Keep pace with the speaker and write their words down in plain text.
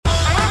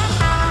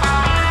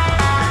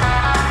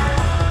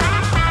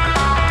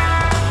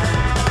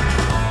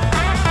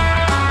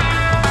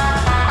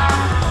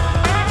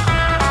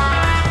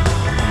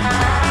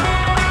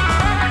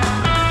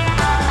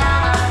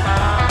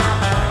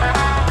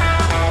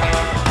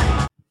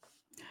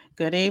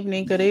Good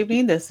evening. Good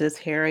evening. This is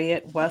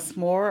Harriet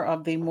Westmore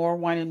of the More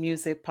Wine and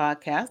Music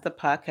podcast, the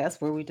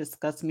podcast where we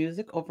discuss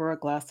music over a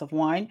glass of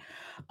wine.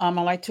 I'd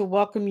like to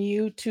welcome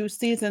you to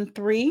season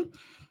three,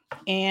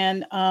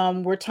 and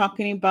we're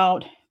talking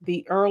about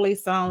the early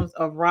sounds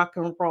of rock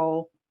and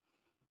roll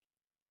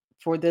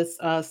for this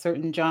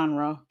certain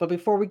genre. But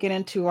before we get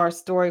into our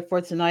story for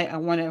tonight, I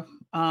want to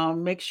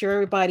make sure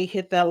everybody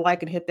hit that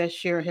like and hit that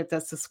share, hit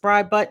that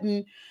subscribe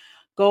button.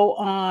 Go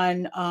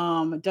on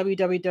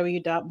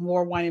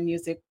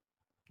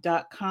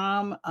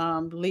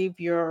www.morewineandmusic.com. Leave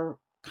your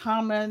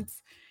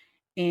comments,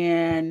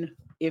 and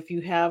if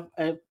you have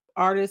an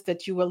artist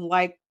that you would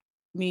like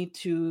me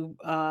to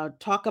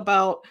talk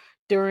about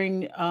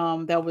during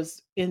that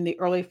was in the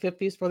early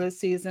 50s for this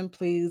season,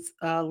 please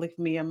leave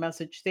me a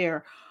message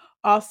there.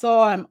 Also,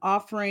 I'm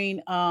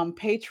offering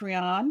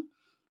Patreon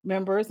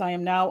members. I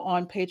am now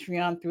on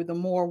Patreon through the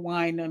More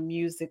Wine and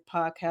Music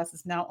podcast.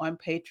 It's now on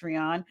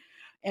Patreon.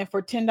 And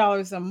for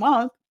 $10 a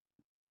month,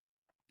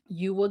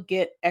 you will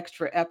get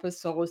extra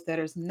episodes that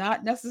is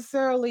not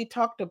necessarily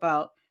talked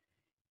about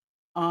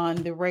on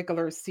the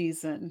regular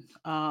season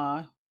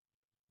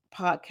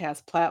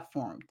podcast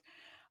platforms.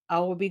 I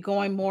will be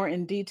going more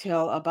in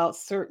detail about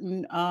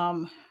certain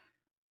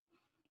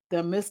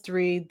the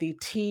mystery, the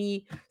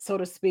tea, so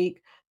to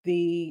speak,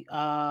 the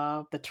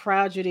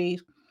tragedy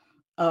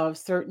of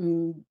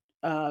certain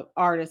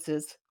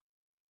artists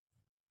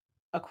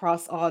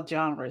across all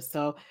genres.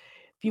 So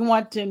if you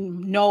want to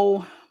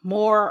know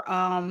more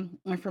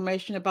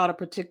information about a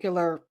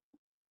particular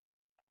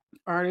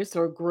artist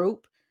or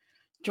group,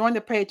 join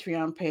the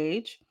Patreon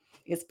page.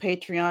 It's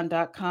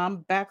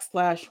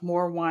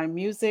patreon.com/more wine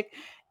music.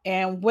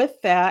 And with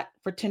that,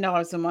 for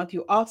 $10 a month,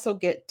 you also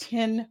get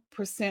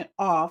 10%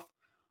 off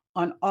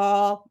on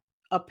all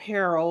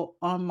apparel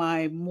on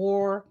my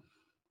More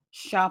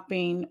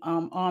Shopping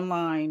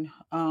online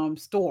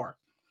store.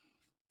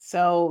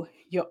 So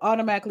you'll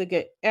automatically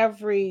get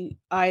every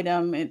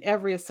item and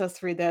every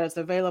accessory that is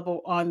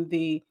available on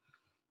the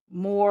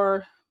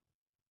More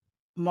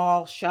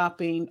Mall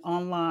Shopping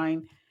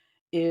online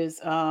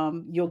is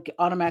you'll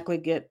automatically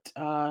get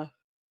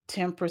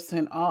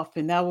 10% off,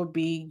 and that would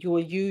be you'll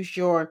use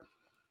your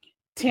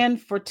 10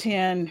 for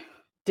 10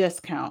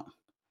 discount,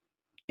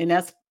 and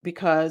that's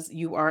because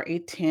you are a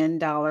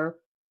 $10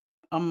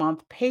 a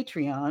month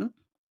Patreon.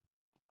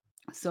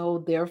 So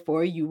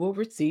therefore, you will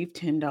receive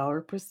 $10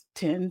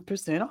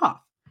 10%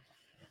 off. I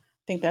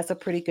think that's a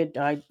pretty good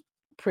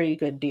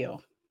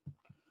deal.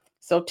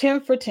 So 10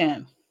 for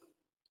 10.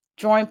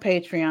 Join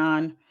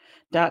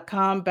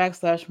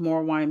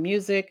patreon.com/more wine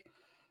music.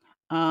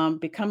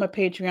 Become a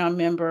Patreon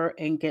member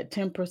and get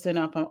 10%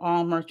 off on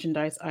all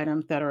merchandise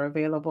items that are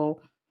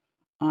available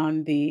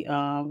on the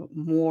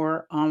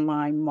More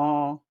Online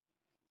Mall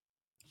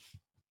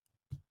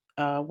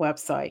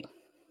website.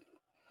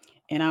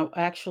 And I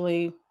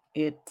actually,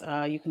 it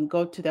you can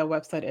go to that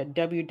website at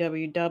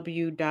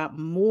www.more,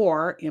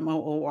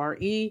 MOORE,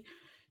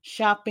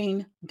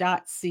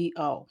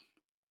 shopping.co.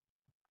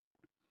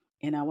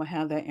 And I will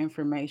have that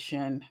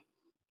information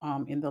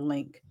in the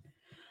link.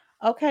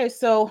 Okay,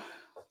 so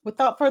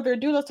without further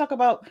ado, let's talk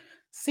about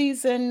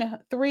season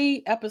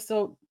three,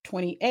 episode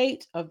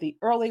 28 of the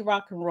early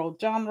rock and roll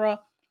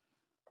genre.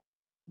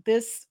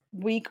 This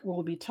week,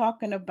 we'll be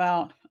talking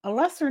about a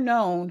lesser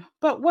known,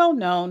 but well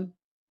known,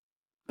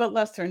 but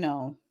lesser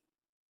known,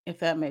 if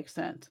that makes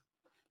sense,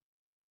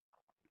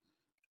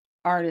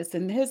 artist.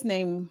 And his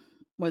name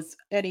was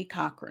Eddie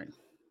Cochran.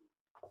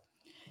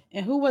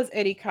 And who was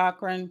Eddie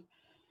Cochran?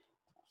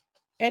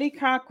 Eddie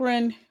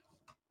Cochran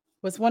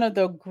was one of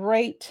the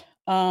great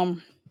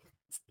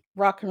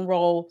rock and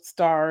roll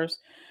stars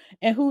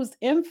and whose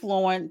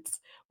influence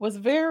was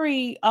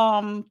very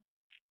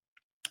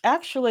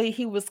actually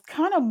he was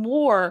kind of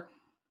more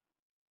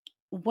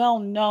well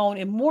known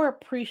and more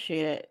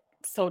appreciated,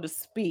 so to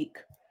speak,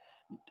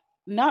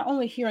 not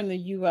only here in the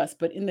US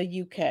but in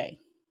the UK.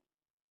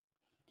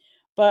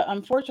 But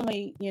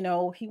unfortunately,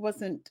 he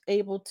wasn't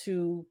able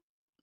to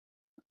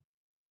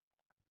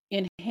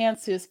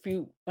enhance his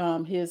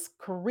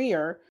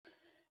career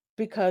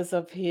because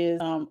of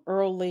his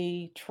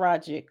early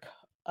tragic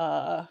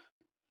uh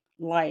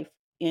life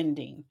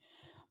ending.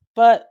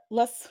 But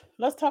let's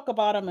talk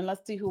about him and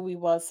let's see who he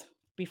was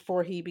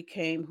before he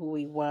became who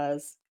he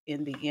was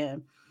in the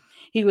end.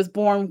 He was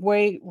born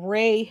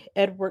Ray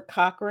Edward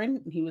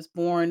Cochran. He was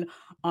born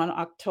on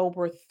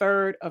October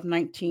 3rd of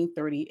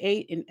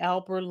 1938 in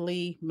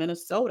Alberley,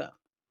 Minnesota.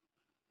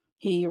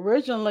 He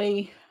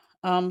originally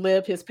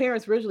lived. His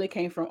parents originally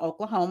came from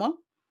Oklahoma,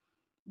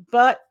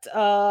 but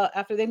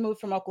after they moved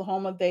from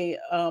Oklahoma, they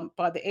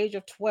by the age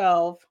of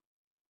 12,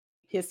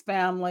 his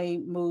family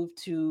moved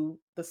to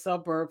the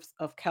suburbs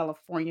of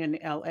California and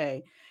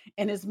LA.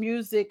 And his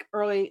music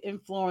early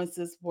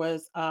influences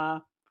was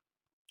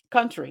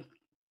country.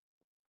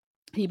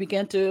 He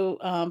began to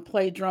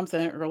play drums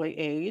at an early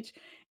age.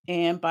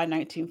 And by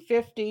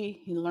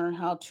 1950, he learned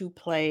how to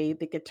play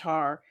the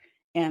guitar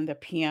and the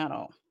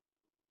piano.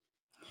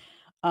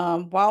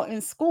 While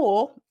in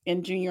school,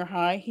 in junior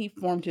high, he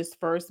formed his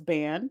first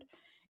band.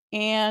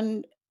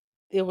 And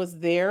it was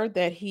there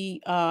that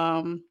he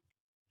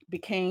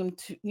became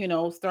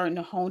to, starting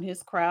to hone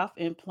his craft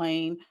and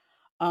playing.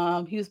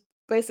 He was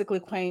basically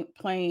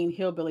playing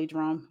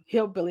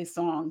hillbilly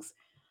songs.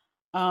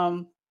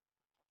 Um,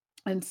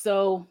 and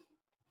so,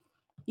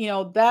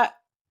 that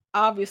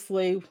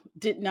obviously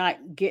did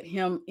not get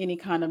him any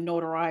kind of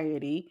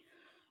notoriety.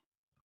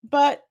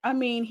 But I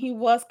mean, he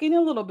was getting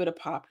a little bit of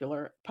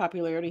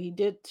popularity. He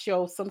did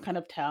show some kind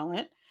of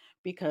talent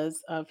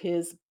because of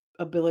his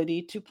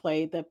ability to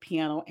play the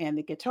piano and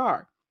the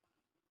guitar.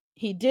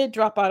 He did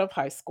drop out of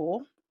high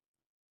school,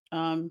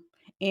 um,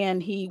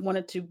 and he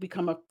wanted to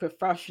become a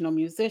professional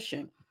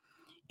musician.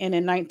 And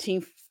in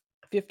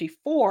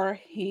 1954,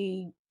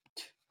 he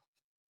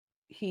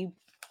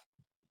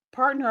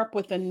partnered up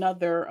with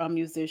another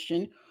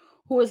musician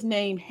who was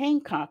named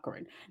Hank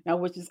Cochran. Now,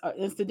 which is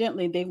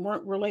incidentally, they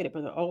weren't related,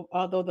 but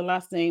although the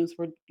last names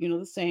were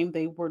the same,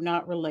 they were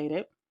not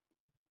related,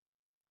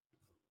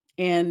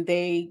 and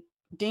they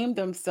deemed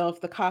themselves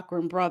the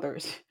Cochran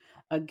brothers.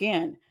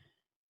 Again,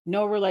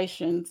 no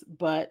relations,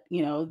 but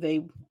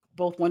they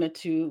both wanted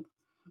to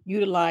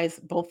utilize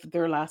both of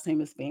their last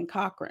name as being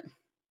Cochran.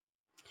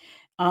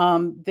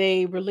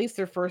 They released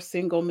their first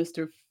single,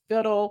 Mr.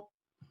 Fiddle,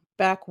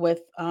 back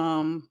with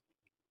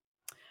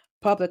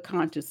Public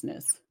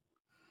Consciousness.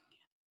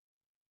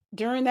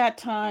 During that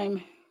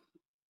time,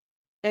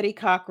 Eddie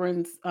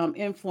Cochran's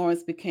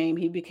influence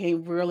he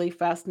became really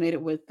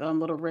fascinated with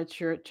Little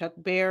Richard, Chuck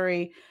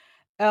Berry,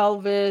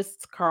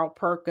 Elvis, Carl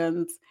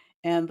Perkins,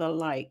 and the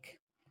like.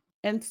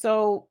 And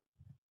so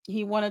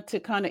he wanted to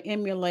kind of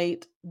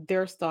emulate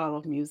their style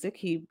of music.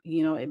 He,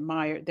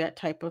 admired that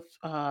type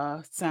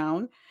of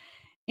sound,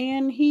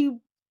 and he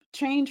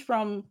changed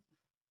from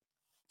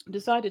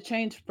decided to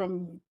change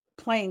from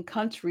playing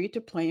country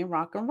to playing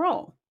rock and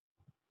roll.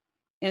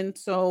 And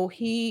so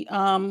he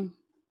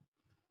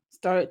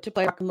started to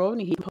play rock and roll,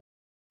 and he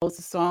composed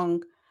a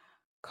song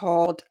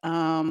called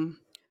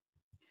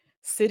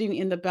Sitting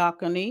in the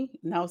Balcony.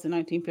 And that was in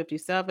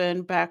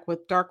 1957, back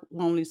with Dark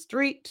Lonely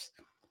Street.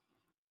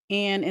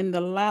 And in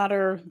the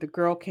latter, The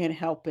Girl Can't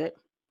Help It.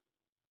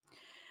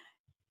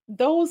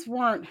 Those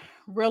weren't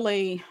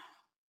really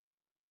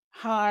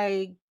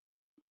high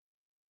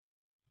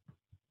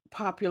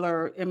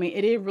popular. I mean,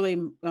 it didn't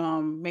really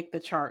make the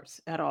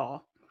charts at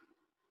all.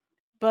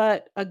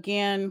 But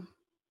again,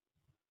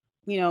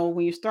 when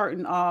you're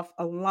starting off,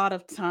 a lot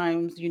of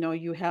times,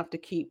 you have to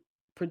keep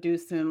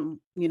producing,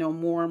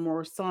 more and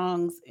more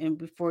songs, and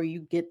before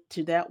you get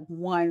to that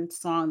one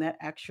song that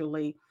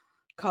actually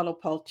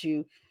catapult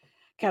you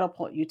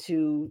catapult you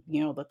to,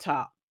 the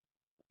top.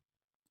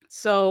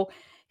 So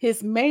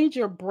his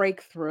major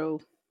breakthrough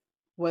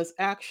was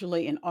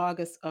actually in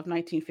August of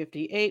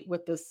 1958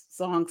 with the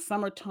song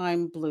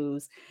Summertime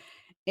Blues.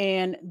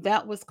 And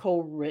that was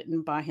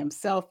co-written by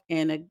himself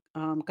and a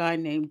guy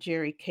named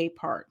Jerry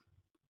Capehart.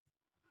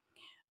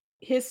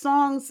 His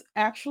songs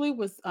actually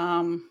was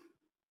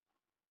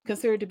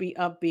considered to be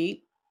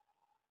upbeat.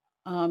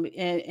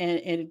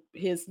 And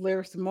his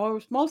lyrics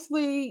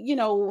mostly,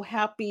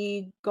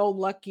 happy go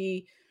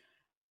lucky,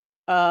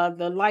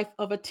 the life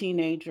of a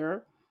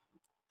teenager.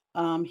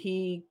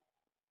 He,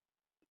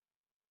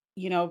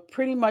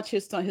 pretty much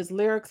his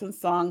lyrics and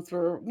songs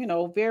were,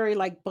 very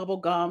like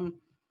bubblegum,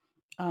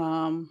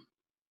 um,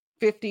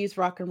 50s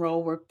rock and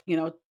roll, where,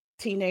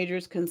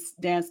 teenagers can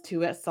dance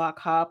to at sock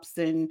hops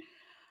and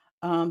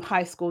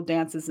high school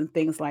dances and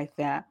things like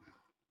that.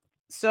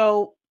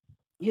 So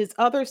his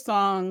other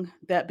song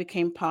that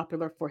became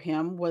popular for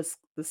him was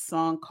the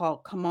song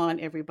called Come On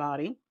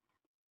Everybody.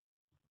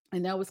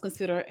 And that was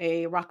considered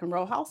a rock and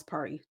roll house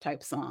party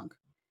type song.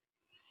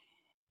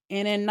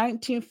 And in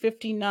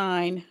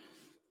 1959,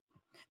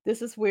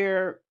 this is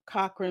where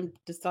Cochran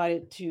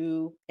decided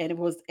to, and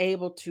was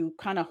able to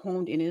kind of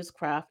honed in his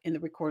craft in the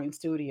recording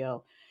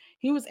studio.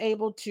 He was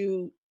able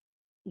to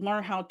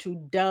learn how to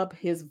dub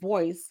his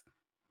voice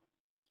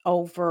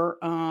over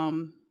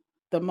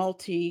the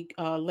multi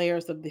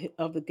layers of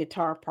the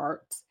guitar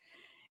parts,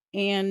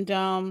 and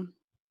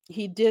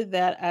he did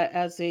that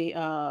as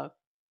a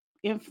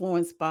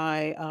influenced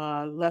by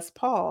Les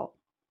Paul,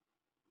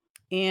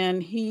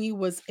 and he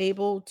was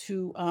able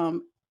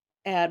to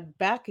add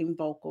backing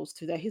vocals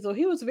to that.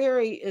 He was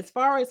very, as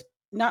far as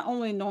not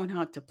only knowing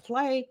how to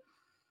play,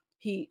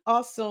 he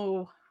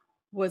also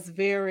was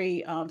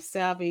very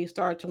savvy.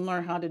 Started to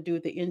learn how to do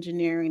the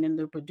engineering and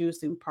the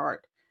producing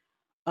part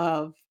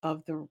of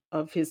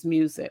his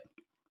music.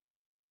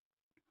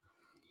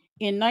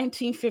 In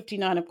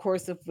 1959, of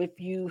course, if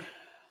you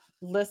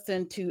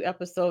listen to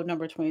episode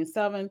number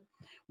 27,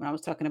 when I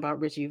was talking about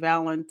Richie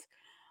Valens,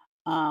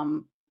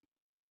 um,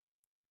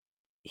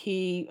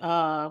 he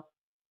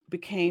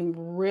became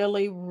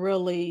really,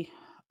 really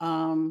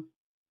um,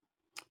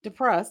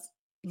 depressed,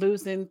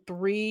 losing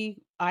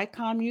three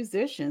icon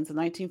musicians in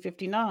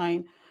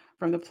 1959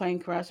 from the plane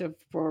crash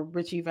for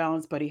Richie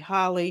Valens, Buddy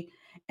Holly,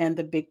 and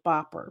the Big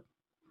Bopper.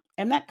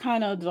 And that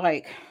kind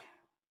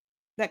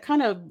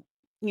of,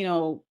 you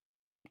know,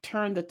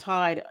 turned the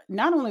tide,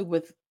 not only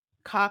with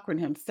Cochran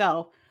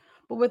himself,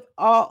 but with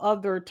all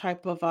other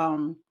type of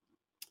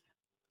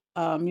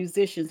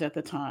musicians at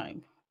the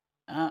time.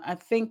 I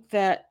think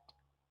that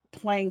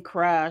plane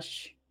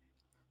crash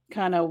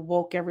kind of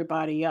woke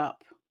everybody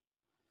up.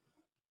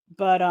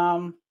 But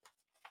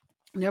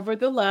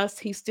nevertheless,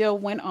 he still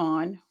went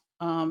on.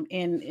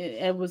 And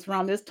it was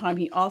around this time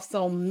he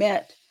also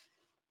met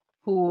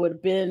who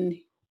had been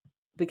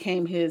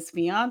became his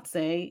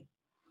fiance,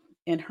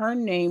 and her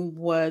name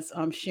was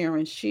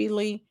Sharon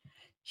Shealy.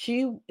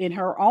 She, in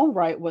her own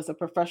right, was a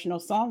professional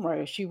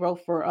songwriter. She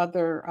wrote for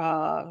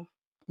other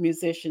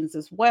musicians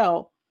as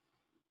well.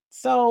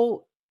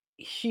 So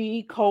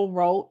she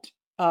co-wrote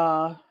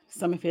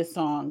some of his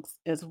songs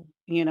as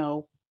you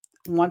know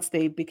once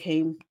they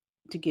became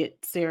to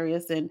get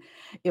serious. And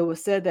it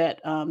was said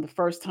that the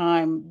first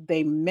time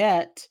they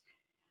met,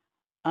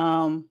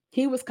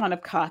 he was kind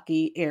of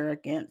cocky,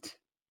 arrogant.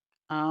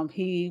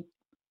 He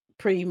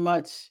pretty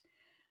much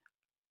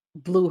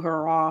blew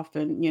her off,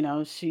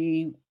 and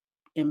she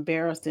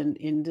embarrassed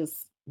and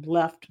just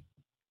left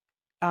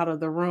out of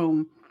the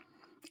room.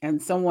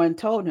 And someone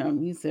told him,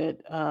 he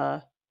said,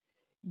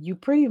 you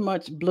pretty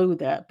much blew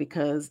that,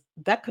 because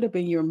that could have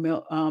been your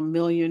 $1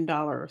 million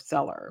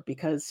seller,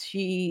 because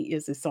she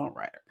is a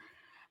songwriter.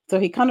 So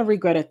he kind of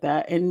regretted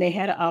that. And they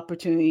had an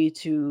opportunity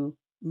to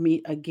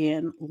meet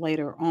again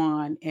later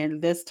on.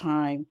 And this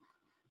time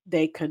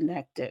they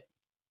connected.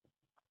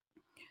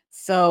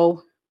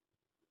 So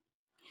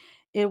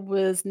it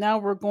was, now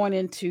we're going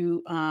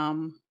into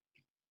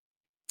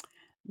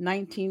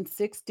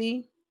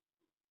 1960.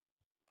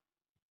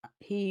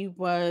 He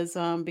was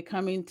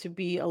becoming to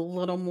be a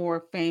little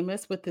more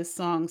famous with his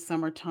song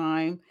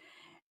Summertime,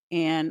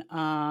 and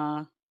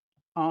all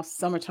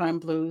Summertime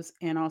Blues,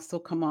 and also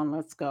Come On,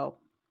 Let's Go.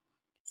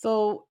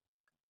 So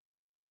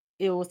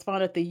it was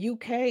found that the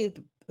UK,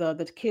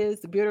 the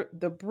kids,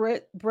 the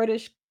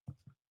British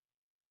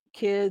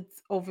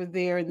kids over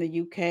there in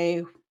the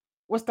UK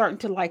were starting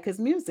to like his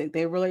music.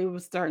 They really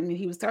was starting.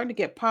 He was starting to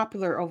get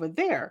popular over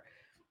there.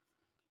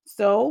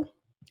 So,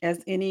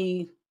 as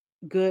any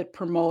good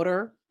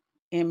promoter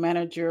and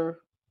manager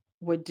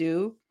would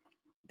do,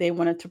 they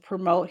wanted to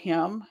promote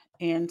him,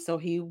 and so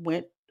he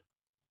went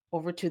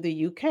over to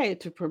the UK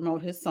to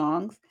promote his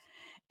songs,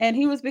 and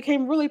he was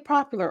became really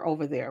popular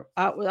over there.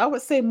 I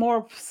would say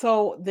more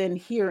so than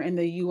here in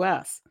the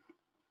US.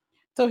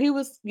 So he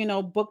was,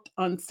 booked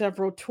on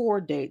several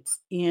tour dates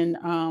in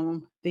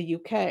the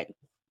UK.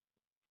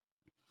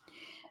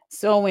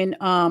 So in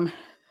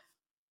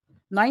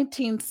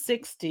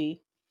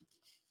 1960,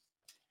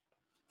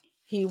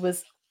 he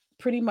was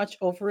pretty much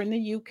over in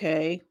the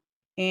UK,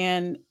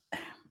 and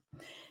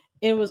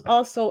it was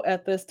also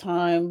at this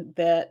time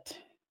that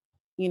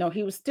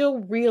he was still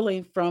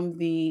reeling from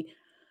the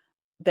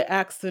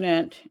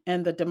accident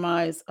and the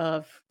demise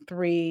of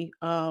three,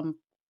 of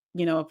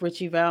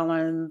Richie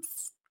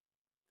Valens,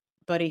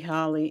 Buddy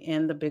Holly,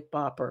 and the Big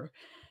Bopper.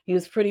 He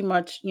was pretty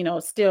much,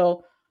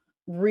 still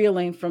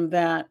reeling from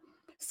that.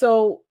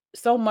 So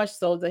much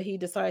so that he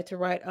decided to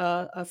write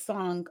a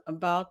song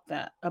about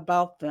that,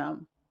 about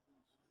them.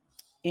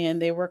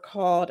 And they were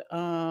called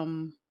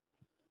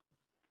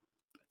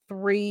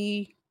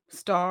Three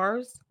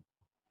Stars.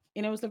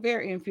 And it was a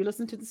very, if you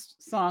listen to the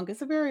song,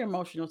 it's a very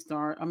emotional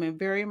song. I mean,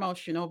 very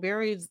emotional,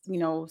 very,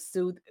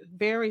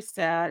 very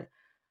sad,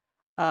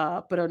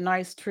 but a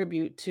nice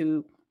tribute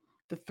to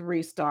the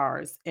three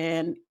stars.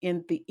 And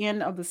in the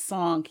end of the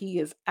song, he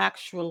is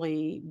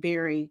actually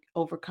very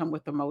overcome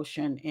with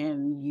emotion,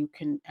 and you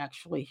can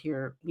actually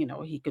hear,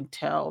 he can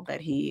tell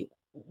that he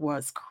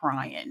was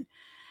crying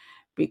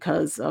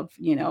because of,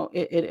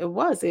 it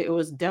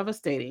was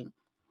devastating,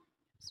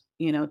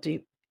 to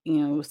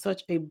it was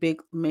such a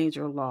big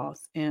major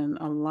loss, and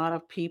a lot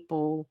of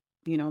people,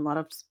 a lot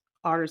of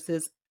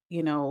artists,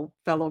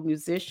 fellow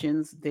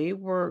musicians, they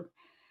were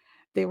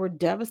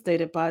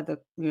devastated by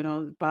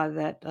by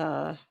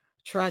that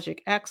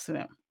tragic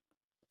accident.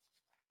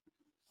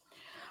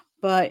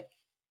 But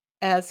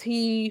as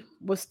he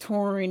was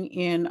touring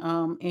in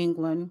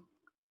England,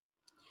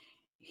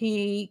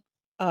 he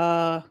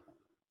uh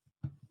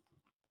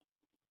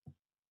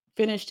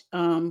finished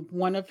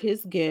one of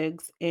his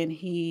gigs,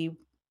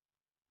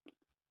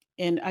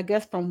 and I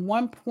guess from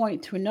one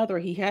point to another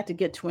he had to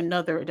get to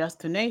another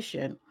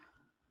destination,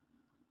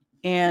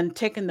 and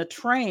taking the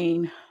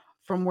train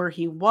from where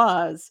he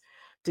was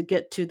to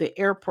get to the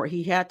airport.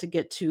 He had to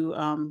get to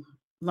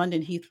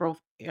London Heathrow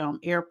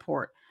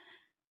airport,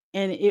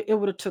 and it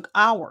would have took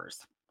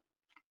hours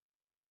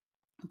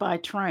by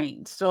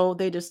train. So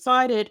they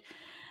decided,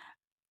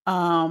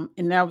 and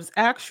that was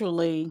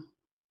actually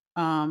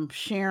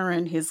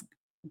Sharon, his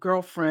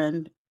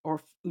girlfriend,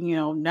 or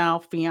now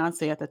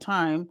fiance at the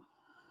time.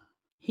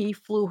 He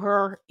flew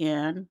her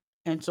in,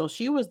 and so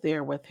she was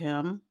there with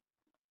him.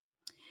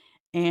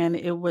 And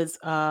it was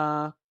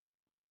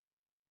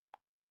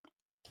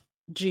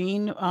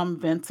Gene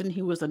Vincent.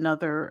 He was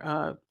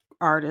another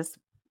artist,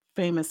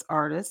 famous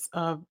artist,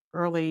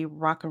 early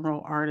rock and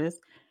roll artist,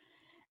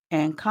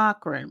 and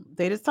Cochran.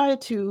 They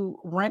decided to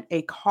rent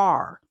a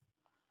car.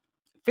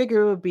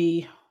 Figure it would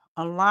be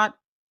a lot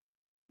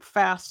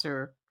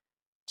faster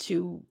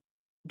to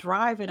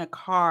drive in a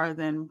car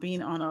than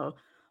being on a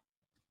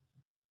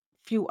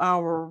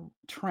few-hour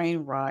train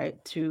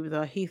ride to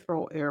the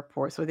Heathrow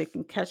Airport so they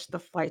can catch the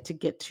flight to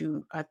get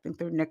to, I think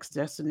their next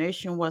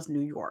destination was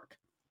New York.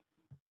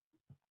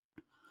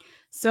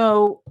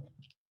 So,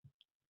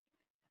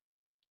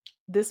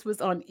 this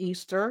was on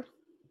Easter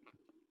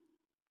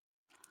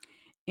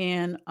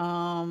in,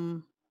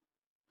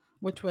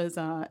 which was,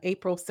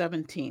 April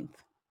 17th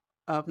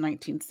of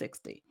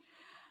 1960.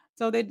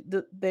 So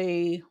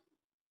they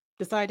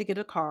decided to get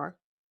a car,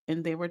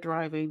 and they were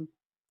driving,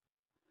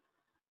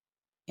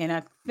 and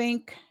I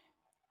think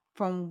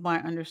from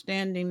my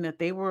understanding that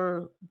they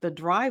were the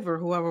driver,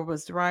 whoever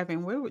was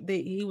driving, where were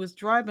they he was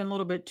driving a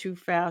little bit too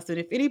fast, and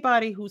if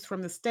anybody who's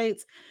from the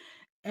States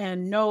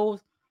and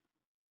knows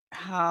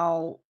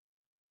how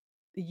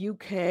the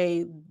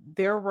UK,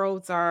 their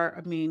roads are,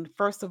 I mean,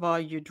 first of all,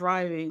 you're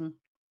driving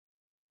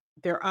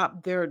their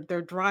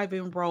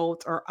driving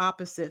roads are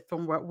opposite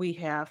from what we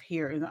have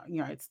here in the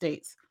United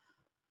States.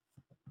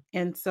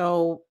 And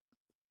so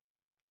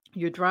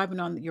you're riding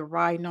on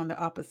the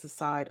opposite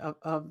side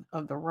of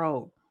the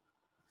road.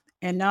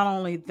 And not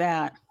only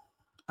that,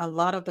 a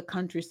lot of the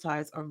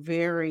countrysides are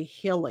very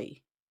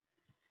hilly.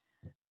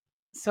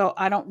 So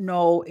I don't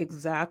know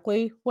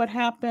exactly what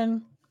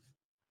happened,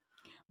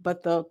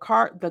 but the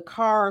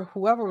car,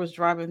 whoever was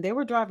driving, they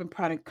were driving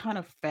kind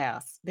of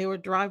fast. They were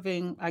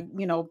driving,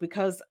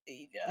 because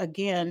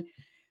again,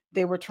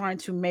 they were trying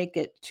to make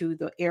it to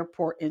the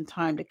airport in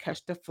time to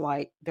catch their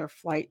flight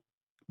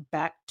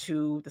back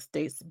to the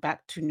States,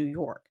 back to New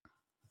York.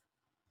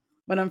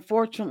 But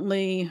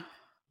unfortunately,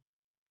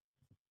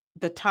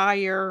 the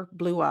tire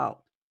blew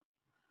out,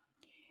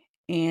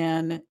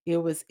 and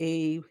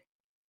they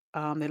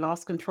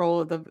lost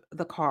control of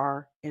the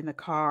car, and the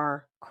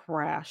car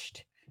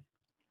crashed,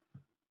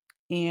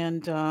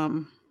 and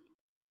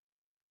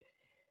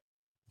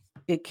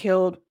it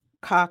killed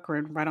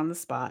Cochran right on the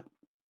spot,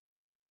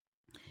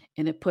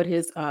 and it put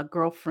his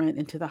girlfriend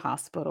into the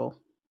hospital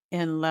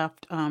and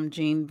left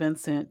Jean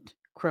Vincent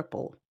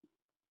crippled.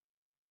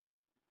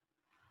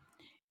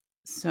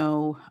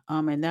 So,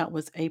 and that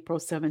was April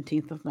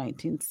 17th of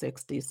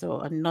 1960. So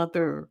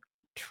another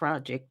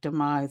tragic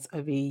demise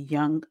of a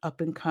young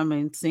up and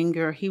coming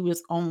singer. He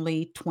was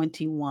only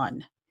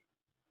 21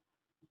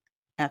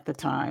 at the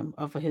time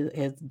of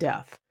his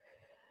death.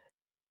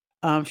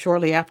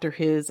 Shortly after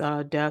his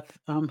death,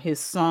 his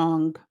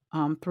song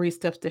 "Three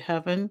Steps to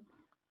Heaven"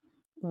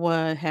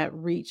 had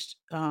reached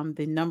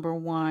the number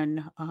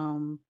one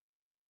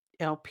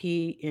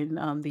LP in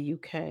the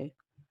UK,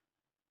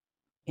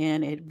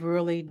 and it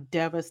really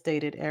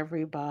devastated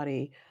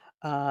everybody.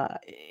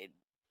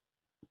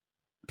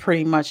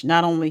 Pretty much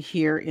not only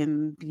here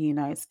in the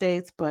United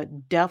States,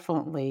 but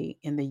definitely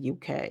in the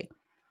UK.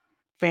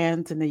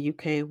 Fans in the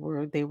UK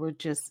were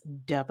just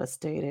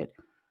devastated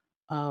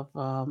of,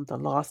 the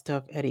loss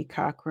of Eddie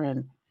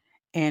Cochran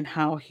and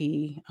how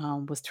he,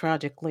 was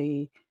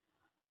tragically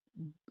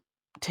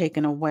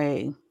taken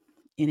away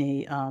in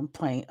a,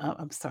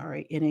 I'm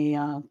sorry, in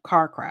a,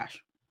 car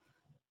crash.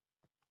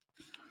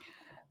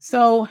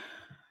 So,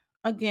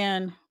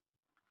 again,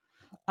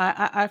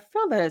 I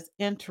feel that it's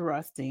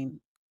interesting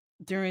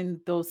during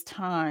those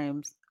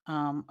times,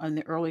 in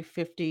the early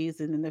 50s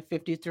and in the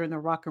 50s during the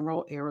rock and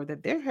roll era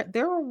that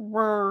there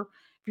were,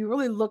 if you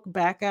really look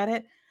back at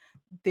it,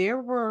 there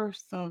were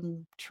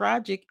some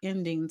tragic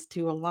endings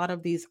to a lot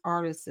of these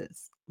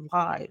artists'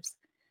 lives.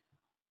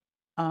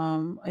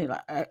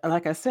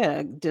 Like I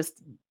said,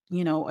 just,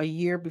 a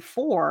year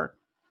before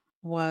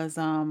was,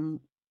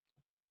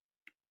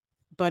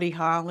 Buddy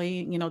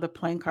Holly, the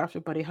plane crash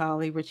with Buddy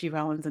Holly, Richie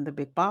Valens, and the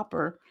Big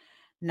Bopper.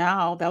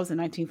 Now, that was in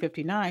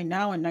 1959.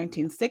 Now in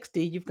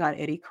 1960, you've got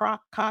Eddie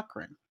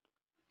Cochran,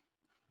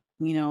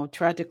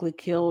 tragically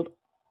killed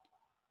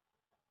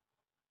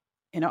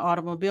in an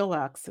automobile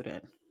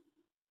accident.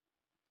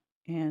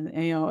 And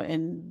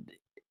again,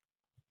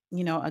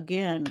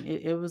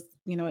 it was,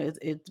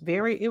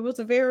 it was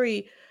a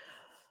very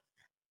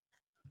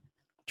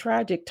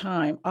tragic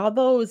time.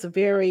 Although it was a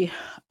very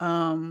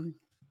fun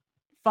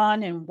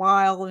and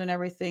wild and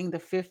everything, the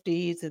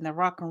 50s and the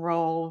rock and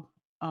roll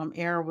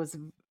era was,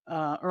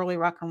 early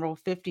rock and roll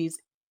 50s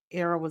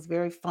era was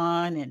very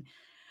fun, and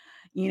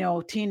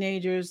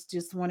teenagers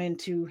just wanting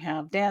to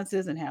have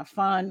dances and have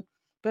fun,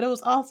 but it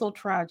was also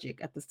tragic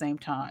at the same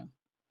time.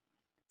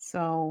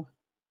 So,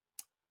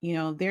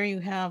 there you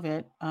have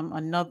it.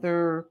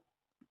 Another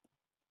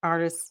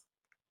artist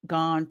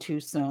gone too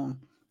soon,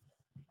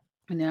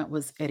 and that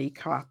was Eddie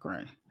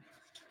Cochran.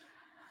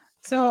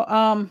 So,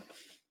 I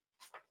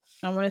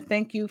want to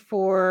thank you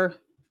for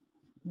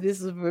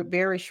this is a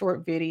very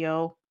short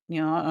video.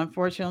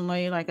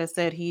 Unfortunately, like I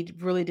said, he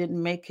really didn't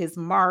make his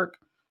mark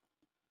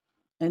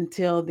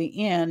until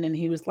the end, and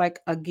he was like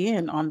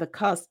again on the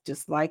cusp,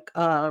 just like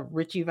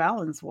Richie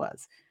Valens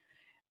was.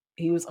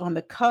 He was on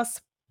the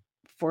cusp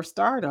for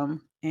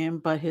stardom,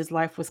 but his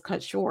life was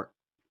cut short.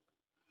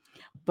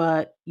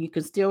 But you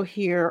can still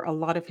hear a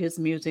lot of his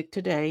music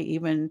today,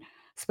 even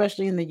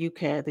especially in the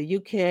UK. The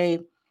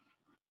UK,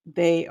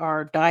 they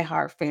are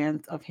diehard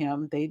fans of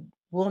him.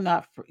 will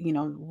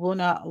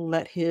not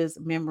let his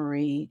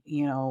memory,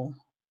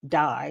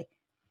 die.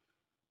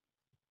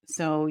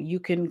 So you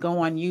can go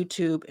on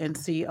YouTube and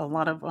see a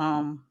lot of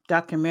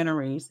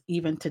documentaries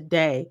even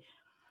today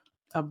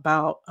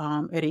about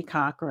Eddie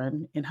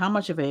Cochran and how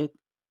much of a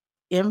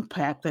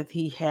impact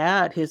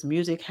that his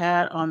music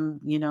had on,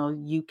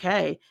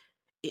 UK,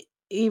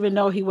 even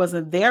though he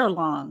wasn't there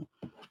long,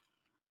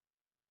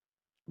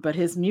 but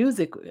his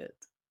music is.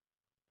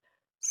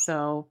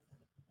 So,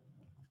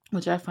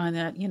 which I find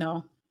that,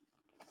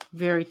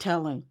 very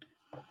telling.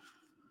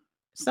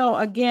 So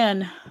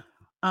again,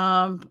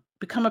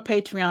 become a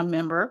Patreon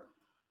member.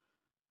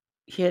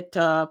 Hit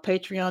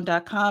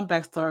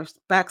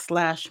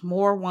patreon.com//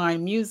 more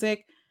wine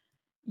music.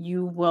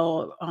 You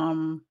will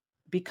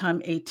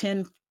become a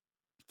 10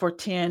 for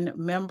 10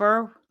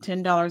 member.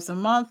 $10 a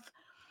month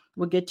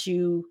will get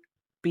you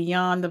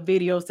beyond the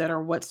videos that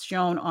are what's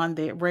shown on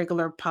the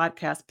regular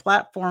podcast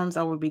platforms.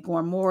 I will be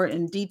going more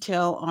in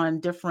detail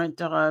on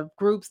different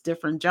groups,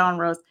 different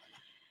genres,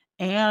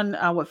 and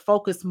I would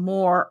focus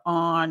more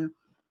on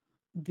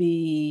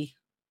the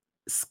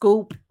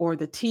scoop or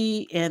the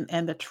tea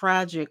and the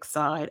tragic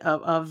side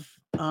of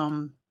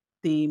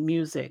the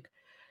music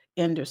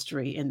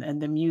industry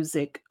and the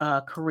music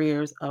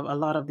careers of a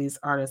lot of these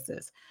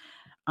artists.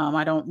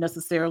 I don't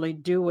necessarily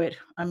do it.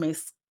 I may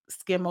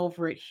skim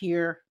over it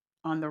here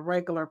on the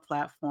regular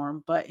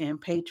platform, but in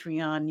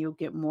Patreon, you'll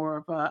get more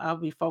of I'll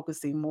be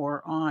focusing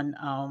more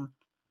on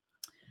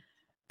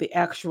the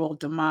actual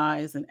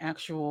demise and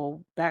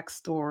actual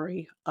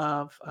backstory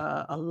of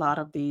a lot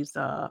of these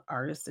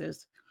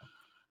artists.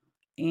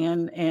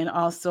 And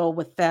also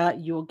with that,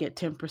 you'll get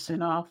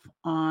 10% off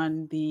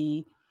on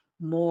the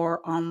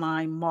more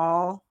online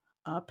mall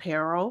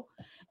apparel.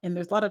 And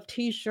there's a lot of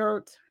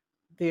t-shirts.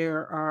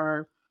 There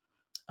are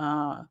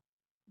uh,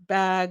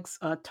 bags,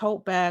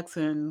 tote bags,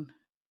 and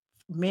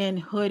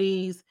men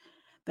hoodies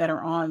that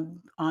are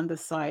on the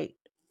site.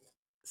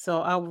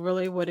 So I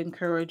really would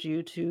encourage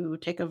you to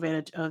take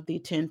advantage of the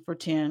 10 for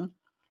 10,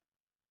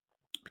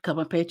 become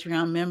a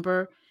Patreon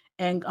member,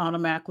 and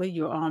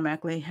you'll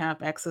automatically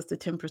have access to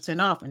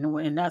 10% off.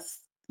 And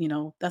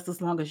that's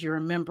as long as you're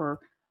a member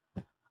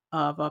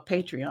of a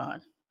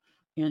Patreon.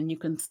 And you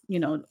can,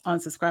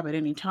 unsubscribe at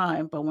any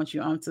time. But once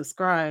you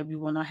unsubscribe, you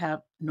will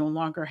no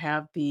longer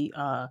have the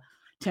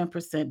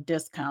 10%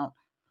 discount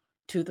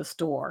to the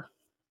store.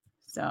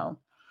 So,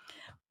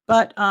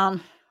 but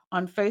on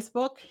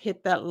Facebook,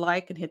 hit that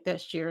like and hit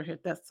that share,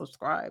 hit that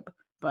subscribe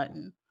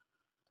button.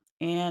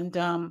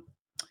 And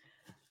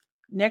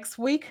next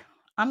week,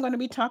 I'm going to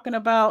be talking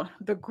about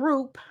the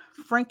group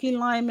Frankie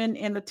Lyman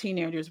and the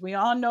Teenagers. We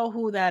all know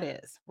who that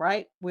is,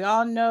 right? We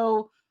all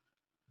know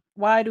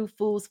Why Do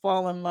Fools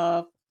Fall in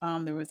Love.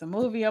 There was a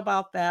movie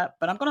about that,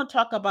 but I'm going to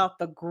talk about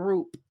the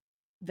group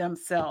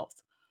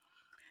themselves.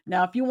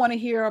 Now, if you want to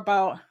hear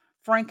about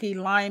Frankie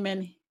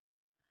Lyman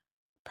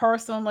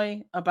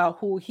personally, about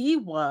who he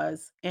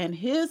was and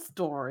his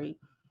story,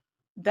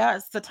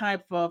 that's the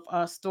type of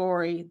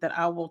story that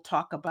I will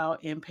talk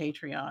about in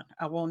Patreon.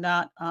 I will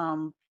not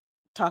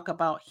talk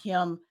about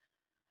him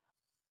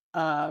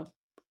uh,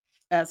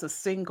 as a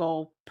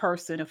single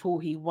person of who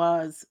he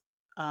was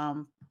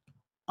um,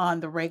 on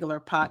the regular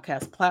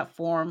podcast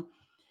platform.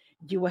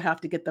 You will have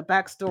to get the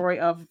backstory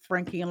of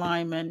Frankie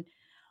Lyman,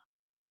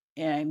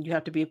 and you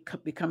have to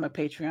become a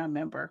Patreon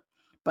member.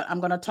 But I'm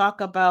going to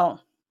talk about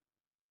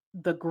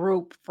the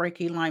group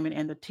Frankie Lyman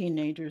and the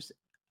Teenagers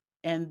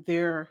and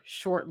their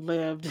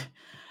short-lived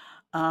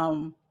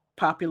um,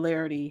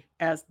 popularity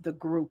as the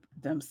group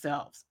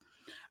themselves.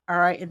 All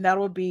right, and that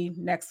will be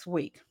next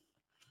week.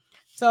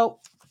 So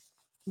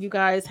you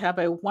guys have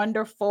a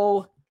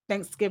wonderful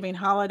Thanksgiving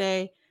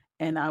holiday,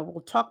 and I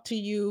will talk to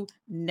you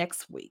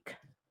next week.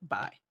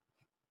 Bye.